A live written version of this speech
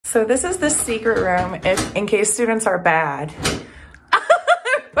So this is the secret room in case students are bad.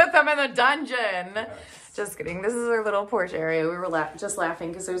 Put them in the dungeon. Just kidding. This is our little porch area. We were just laughing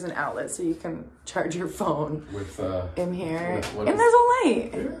because there's an outlet so you can charge your phone with in here. And there's a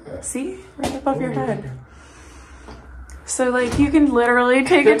light. Yeah. See? Right above your head. So like you can literally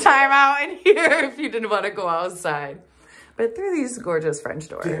take a time out in here if you didn't want to go outside. But through these gorgeous French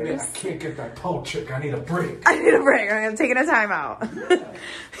doors. Damn it, I can't get that pole chick. I need a break. I need a break. I'm taking a time out.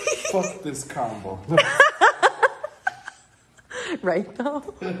 Fuck this combo. Right though?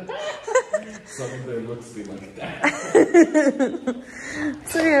 Some of their looks be like that.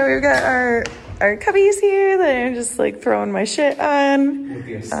 So yeah, we've got our cubbies here that I'm just like throwing my shit on.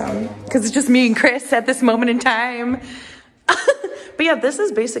 Because it's just me and Chris at this moment in time. But yeah, this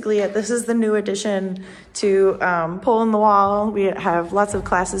is basically it. This is the new addition to Pole in the Wall. We have lots of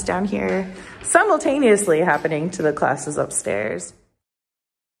classes down here simultaneously happening to the classes upstairs.